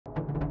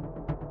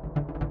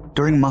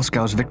During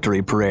Moscow's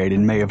victory parade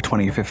in May of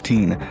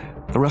 2015,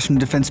 the Russian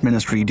Defense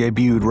Ministry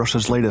debuted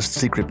Russia's latest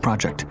secret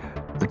project,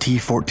 the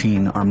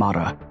T14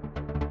 Armata.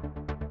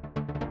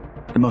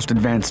 The most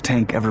advanced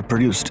tank ever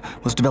produced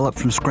was developed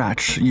from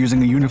scratch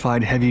using a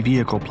unified heavy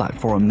vehicle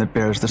platform that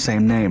bears the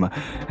same name,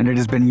 and it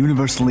has been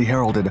universally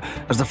heralded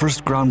as the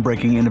first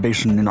groundbreaking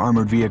innovation in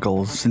armored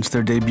vehicles since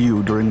their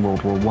debut during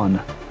World War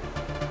I.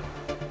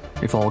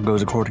 If all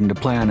goes according to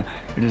plan,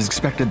 it is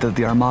expected that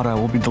the Armata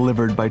will be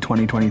delivered by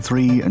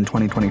 2023 and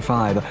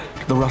 2025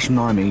 to the Russian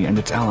army and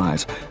its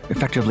allies,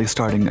 effectively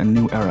starting a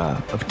new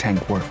era of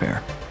tank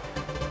warfare.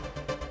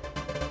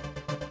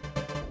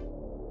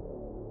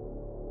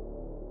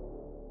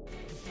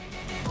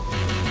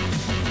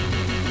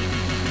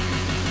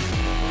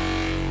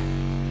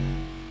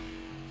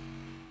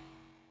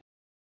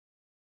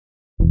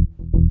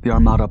 The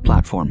Armata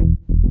platform.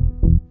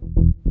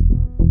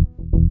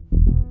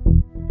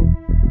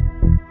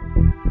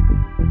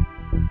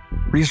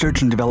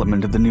 Research and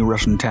development of the new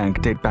Russian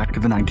tank date back to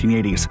the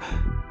 1980s,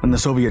 when the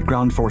Soviet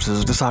ground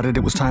forces decided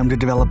it was time to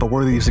develop a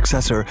worthy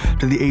successor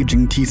to the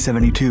aging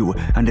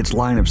T-72 and its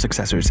line of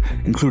successors,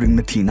 including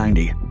the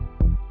T-90.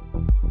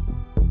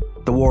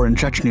 The war in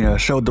Chechnya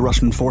showed the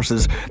Russian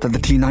forces that the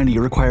T-90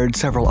 required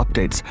several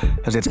updates,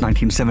 as its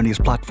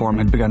 1970s platform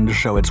had begun to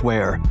show its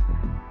wear.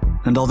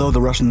 And although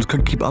the Russians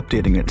could keep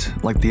updating it,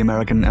 like the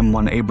American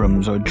M1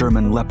 Abrams or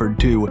German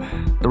Leopard 2,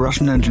 the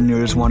Russian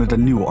engineers wanted a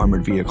new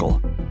armored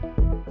vehicle.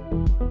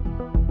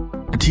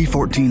 The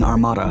T14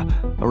 Armata,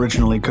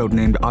 originally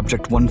codenamed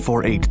Object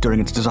 148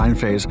 during its design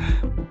phase,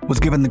 was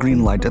given the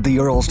green light at the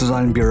Urals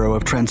Design Bureau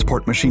of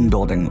Transport Machine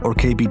Building, or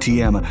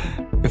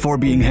KBTM, before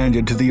being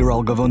handed to the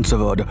Ural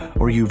Govonzavod,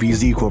 or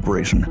UVZ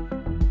Corporation.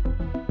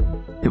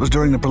 It was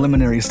during the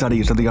preliminary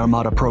studies of the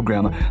Armata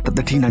program that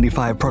the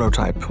T-95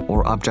 prototype,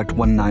 or Object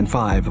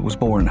 195, was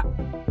born.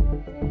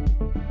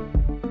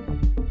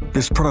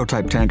 This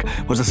prototype tank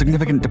was a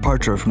significant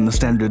departure from the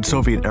standard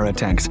Soviet-era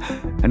tanks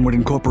and would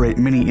incorporate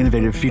many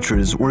innovative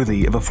features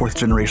worthy of a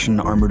fourth-generation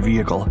armored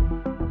vehicle.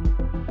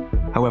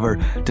 However,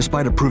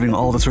 despite approving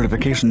all the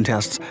certification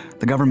tests,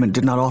 the government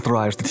did not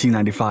authorize the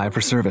T-95 for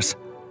service.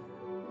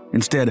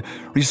 Instead,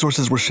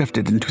 resources were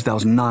shifted in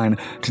 2009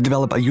 to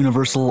develop a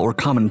universal or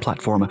common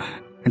platform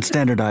and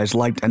standardize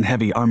light and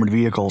heavy armored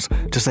vehicles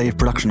to save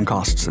production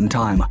costs and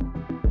time.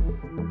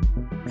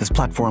 This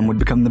platform would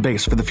become the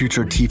base for the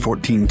future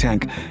T-14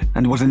 tank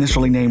and was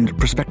initially named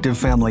Prospective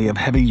Family of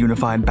Heavy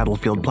Unified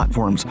Battlefield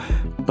Platforms,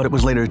 but it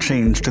was later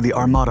changed to the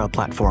Armata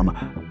platform,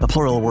 a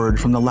plural word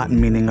from the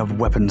Latin meaning of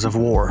weapons of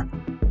war.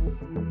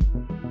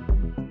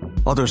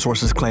 Other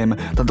sources claim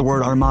that the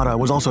word Armata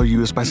was also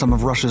used by some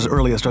of Russia's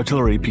earliest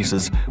artillery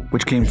pieces,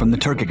 which came from the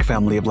Turkic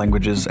family of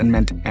languages and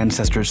meant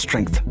ancestors'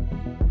 strength.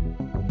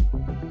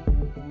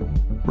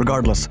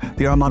 Regardless,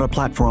 the Armata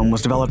platform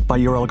was developed by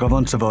Ural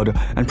Govonzavod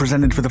and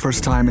presented for the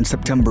first time in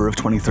September of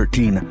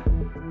 2013.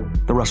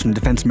 The Russian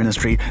Defense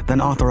Ministry then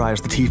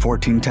authorized the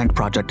T-14 tank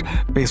project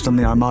based on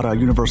the Armata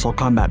Universal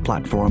Combat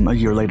Platform a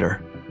year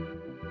later.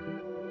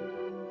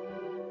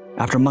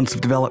 After months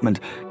of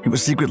development, it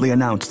was secretly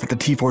announced that the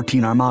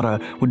T-14 Armata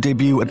would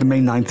debut at the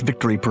May 9th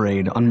Victory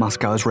Parade on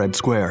Moscow's Red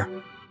Square.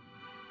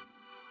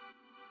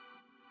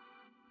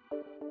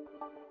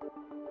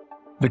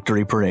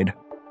 Victory Parade.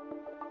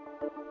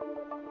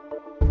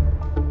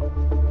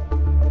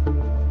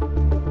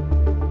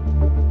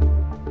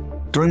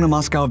 During the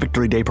Moscow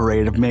Victory Day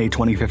Parade of May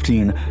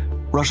 2015,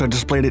 Russia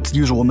displayed its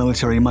usual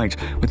military might,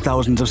 with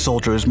thousands of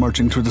soldiers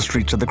marching through the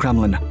streets of the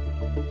Kremlin.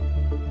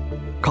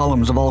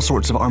 Columns of all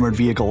sorts of armored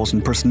vehicles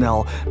and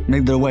personnel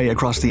made their way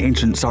across the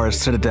ancient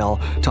Tsarist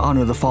citadel to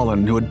honor the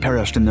fallen who had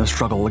perished in their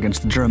struggle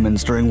against the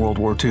Germans during World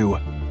War II.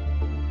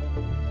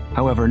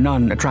 However,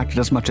 none attracted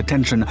as much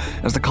attention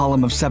as the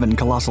column of 7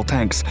 colossal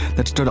tanks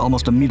that stood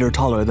almost a meter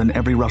taller than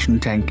every Russian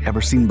tank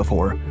ever seen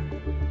before.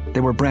 They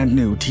were brand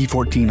new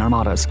T-14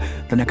 Armatas,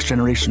 the next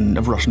generation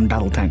of Russian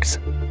battle tanks.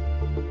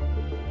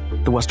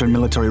 The Western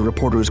military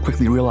reporters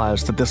quickly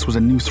realized that this was a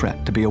new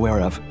threat to be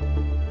aware of.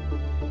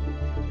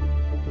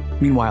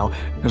 Meanwhile,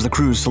 as the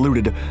crews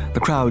saluted, the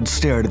crowd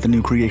stared at the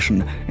new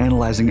creation,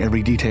 analyzing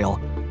every detail.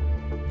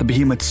 The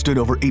behemoth stood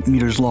over 8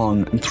 meters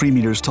long and 3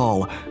 meters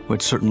tall,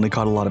 which certainly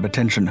caught a lot of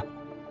attention.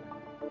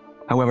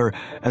 However,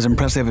 as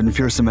impressive and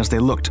fearsome as they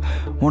looked,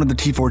 one of the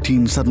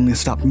T-14s suddenly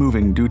stopped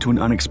moving due to an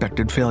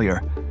unexpected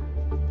failure.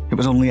 It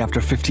was only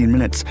after 15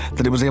 minutes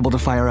that it was able to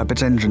fire up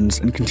its engines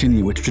and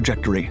continue its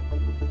trajectory.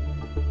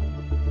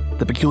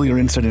 The peculiar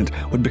incident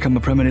would become a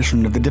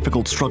premonition of the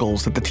difficult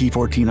struggles that the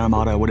T-14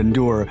 Armata would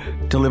endure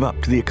to live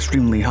up to the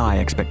extremely high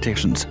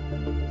expectations.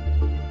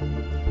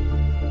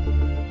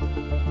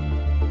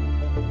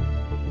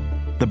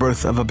 The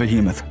birth of a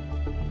behemoth.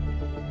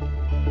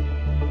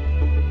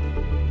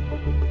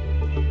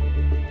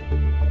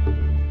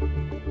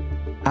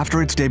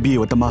 After its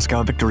debut at the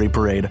Moscow Victory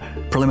Parade,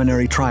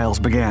 preliminary trials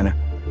began.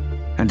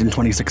 And in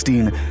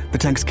 2016, the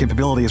tank's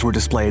capabilities were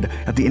displayed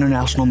at the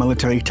International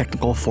Military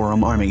Technical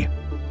Forum Army.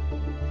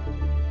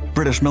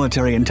 British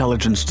military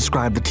intelligence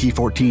described the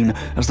T-14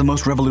 as the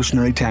most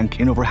revolutionary tank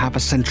in over half a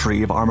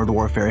century of armored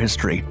warfare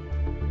history.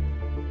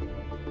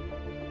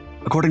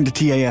 According to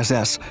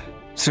TASS,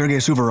 Sergei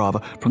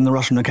Suvorov from the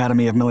Russian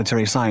Academy of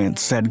Military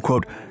Science said,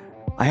 quote,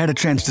 "I had a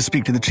chance to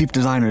speak to the chief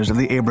designers of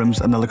the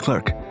Abrams and the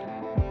Leclerc.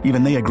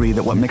 Even they agree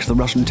that what makes the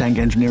Russian tank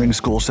engineering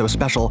school so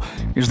special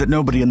is that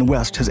nobody in the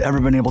West has ever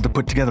been able to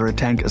put together a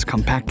tank as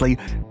compactly,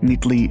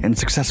 neatly, and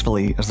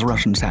successfully as the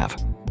Russians have."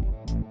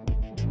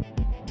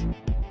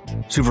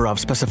 Suvorov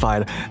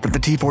specified that the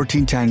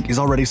T14 tank is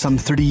already some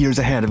 30 years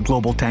ahead of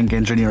global tank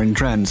engineering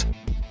trends,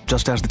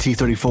 just as the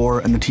T-34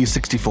 and the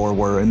T-64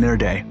 were in their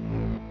day.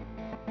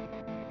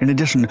 In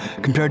addition,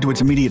 compared to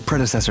its immediate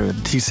predecessor,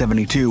 the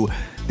T-72,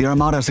 the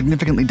Armata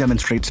significantly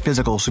demonstrates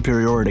physical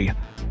superiority,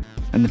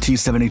 and the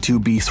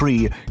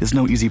T-72B3 is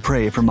no easy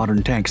prey for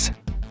modern tanks.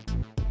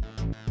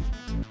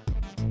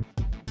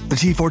 The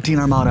T-14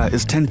 Armata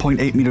is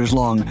 10.8 meters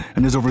long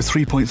and is over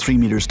 3.3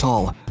 meters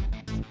tall.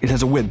 It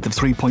has a width of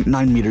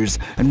 3.9 meters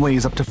and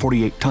weighs up to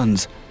 48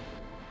 tons.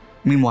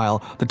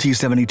 Meanwhile, the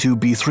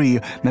T-72B3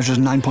 measures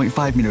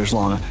 9.5 meters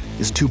long,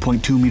 is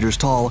 2.2 meters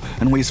tall,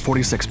 and weighs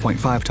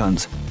 46.5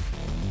 tons.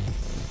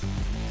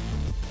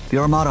 The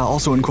Armata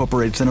also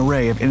incorporates an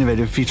array of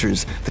innovative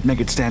features that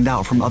make it stand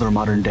out from other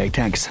modern-day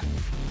tanks.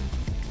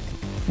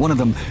 One of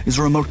them is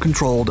a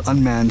remote-controlled,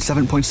 unmanned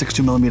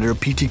 7.62mm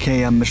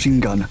PTKM machine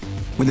gun,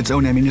 with its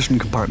own ammunition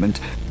compartment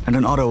and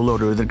an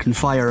auto-loader that can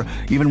fire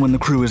even when the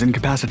crew is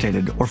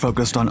incapacitated or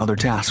focused on other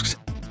tasks.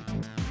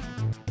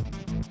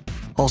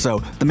 Also,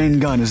 the main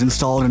gun is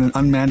installed in an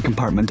unmanned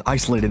compartment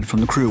isolated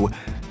from the crew,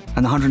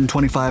 and the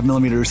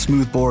 125mm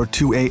smoothbore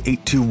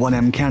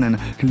 2A821M cannon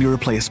can be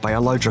replaced by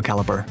a larger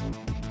caliber.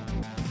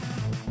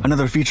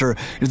 Another feature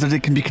is that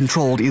it can be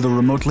controlled either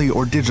remotely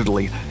or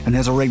digitally and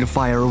has a rate of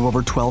fire of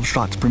over 12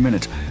 shots per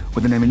minute,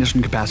 with an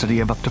ammunition capacity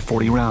of up to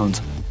 40 rounds.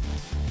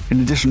 In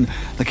addition,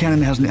 the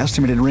cannon has an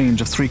estimated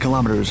range of 3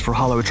 kilometers for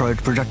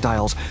hollow-charged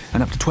projectiles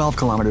and up to 12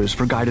 kilometers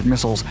for guided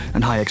missiles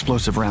and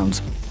high-explosive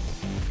rounds.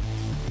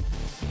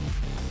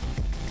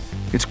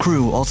 Its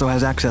crew also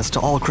has access to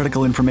all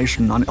critical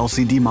information on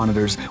LCD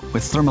monitors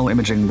with thermal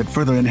imaging that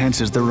further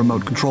enhances their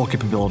remote control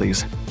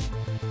capabilities.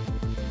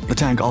 The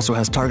tank also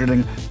has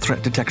targeting,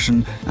 threat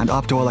detection, and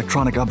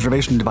optoelectronic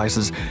observation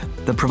devices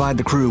that provide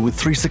the crew with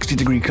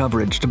 360-degree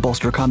coverage to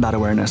bolster combat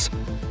awareness.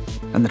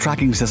 And the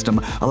tracking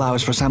system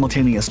allows for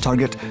simultaneous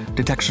target,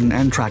 detection,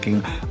 and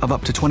tracking of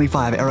up to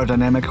 25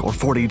 aerodynamic or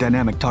 40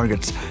 dynamic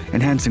targets,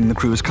 enhancing the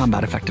crew's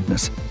combat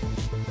effectiveness.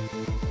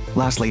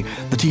 Lastly,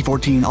 the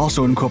T-14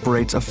 also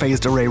incorporates a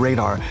phased array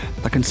radar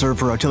that can serve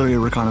for artillery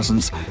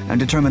reconnaissance and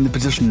determine the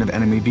position of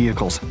enemy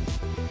vehicles.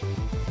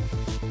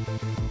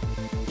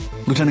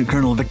 Lieutenant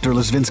Colonel Viktor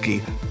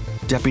Lizvinsky,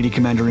 Deputy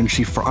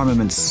Commander-in-Chief for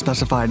Armaments,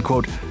 specified,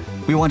 quote,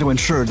 "We want to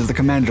ensure that the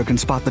commander can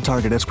spot the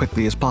target as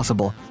quickly as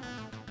possible.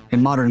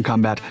 In modern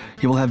combat,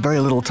 he will have very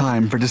little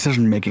time for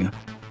decision-making,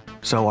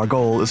 so our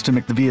goal is to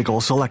make the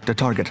vehicle select a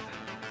target.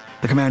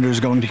 The commander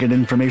is going to get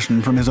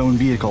information from his own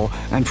vehicle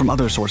and from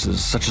other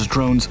sources, such as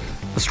drones,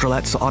 the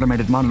Strelet's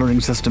automated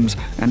monitoring systems,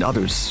 and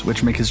others,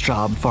 which make his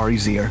job far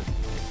easier."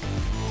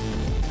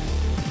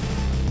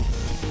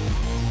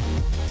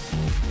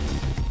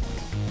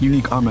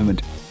 Unique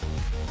armament.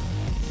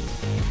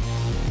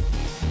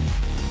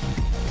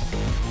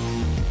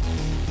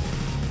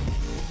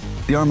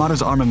 The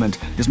Armata's armament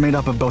is made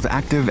up of both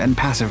active and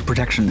passive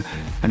protection,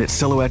 and its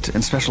silhouette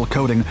and special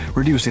coating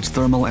reduce its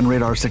thermal and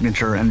radar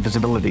signature and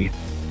visibility.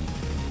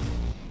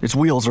 Its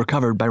wheels are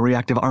covered by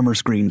reactive armor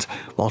screens,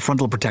 while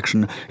frontal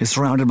protection is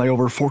surrounded by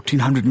over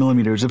 1,400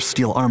 millimeters of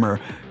steel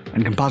armor,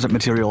 and composite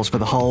materials for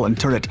the hull and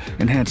turret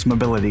enhance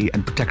mobility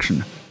and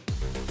protection.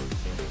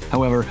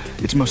 However,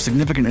 its most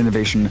significant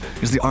innovation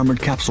is the armored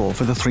capsule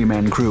for the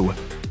 3-man crew.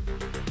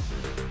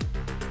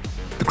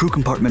 The crew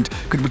compartment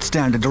could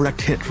withstand a direct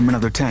hit from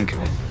another tank,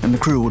 and the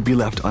crew would be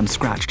left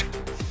unscratched.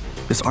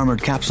 This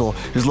armored capsule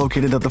is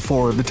located at the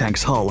fore of the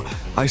tank's hull,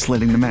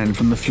 isolating the men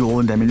from the fuel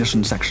and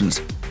ammunition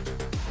sections.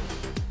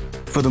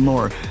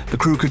 Furthermore, the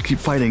crew could keep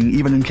fighting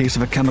even in case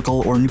of a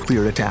chemical or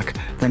nuclear attack,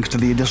 thanks to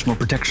the additional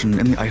protection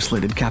in the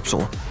isolated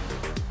capsule.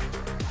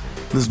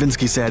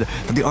 Lizvinsky said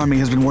that the Army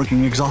has been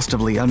working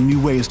exhaustively on new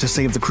ways to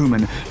save the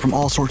crewmen from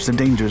all sorts of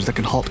dangers that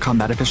can halt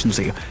combat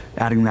efficiency,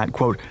 adding that,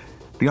 quote,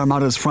 "The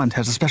Armata's front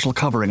has a special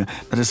covering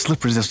that is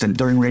slip-resistant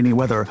during rainy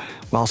weather,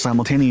 while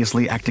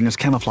simultaneously acting as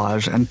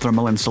camouflage and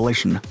thermal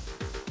insulation."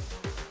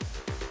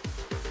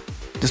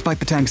 Despite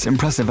the tank's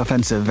impressive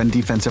offensive and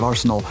defensive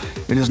arsenal,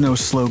 it is no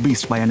slow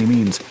beast by any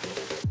means.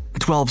 The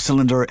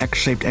 12-cylinder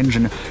X-shaped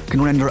engine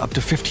can render up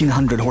to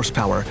 1,500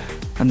 horsepower,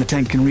 and the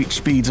tank can reach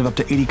speeds of up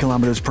to 80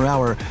 kilometers per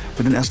hour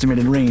with an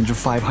estimated range of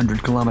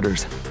 500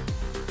 kilometers.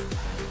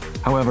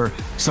 However,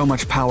 so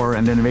much power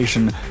and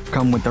innovation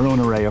come with their own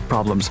array of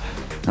problems,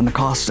 and the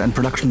costs and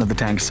production of the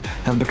tanks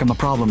have become a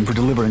problem for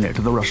delivering it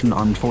to the Russian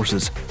armed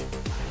forces.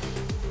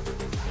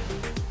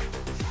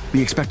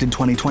 The expected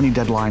 2020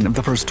 deadline of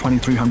the first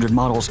 2,300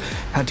 models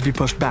had to be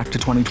pushed back to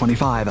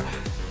 2025,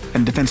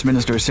 and Defense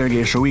Minister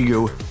Sergei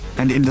Shoigu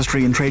and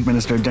Industry and Trade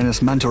Minister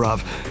Denis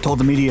Manturov told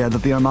the media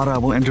that the Armata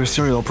will enter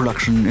serial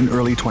production in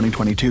early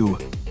 2022.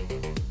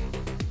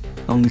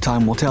 Only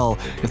time will tell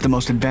if the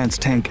most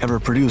advanced tank ever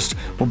produced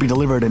will be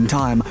delivered in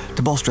time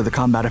to bolster the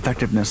combat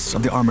effectiveness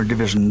of the armored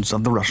divisions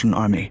of the Russian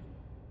army.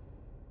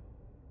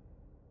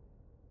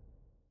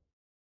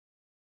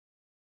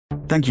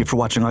 Thank you for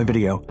watching our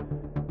video.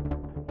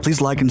 Please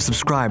like and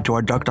subscribe to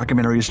our Dark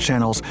Documentaries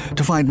channels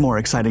to find more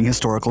exciting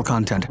historical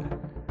content.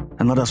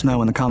 And let us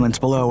know in the comments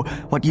below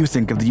what you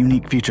think of the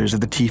unique features of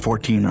the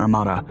T14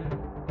 Armata.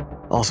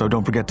 Also,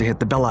 don't forget to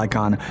hit the bell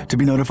icon to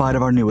be notified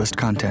of our newest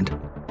content.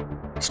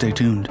 Stay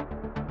tuned.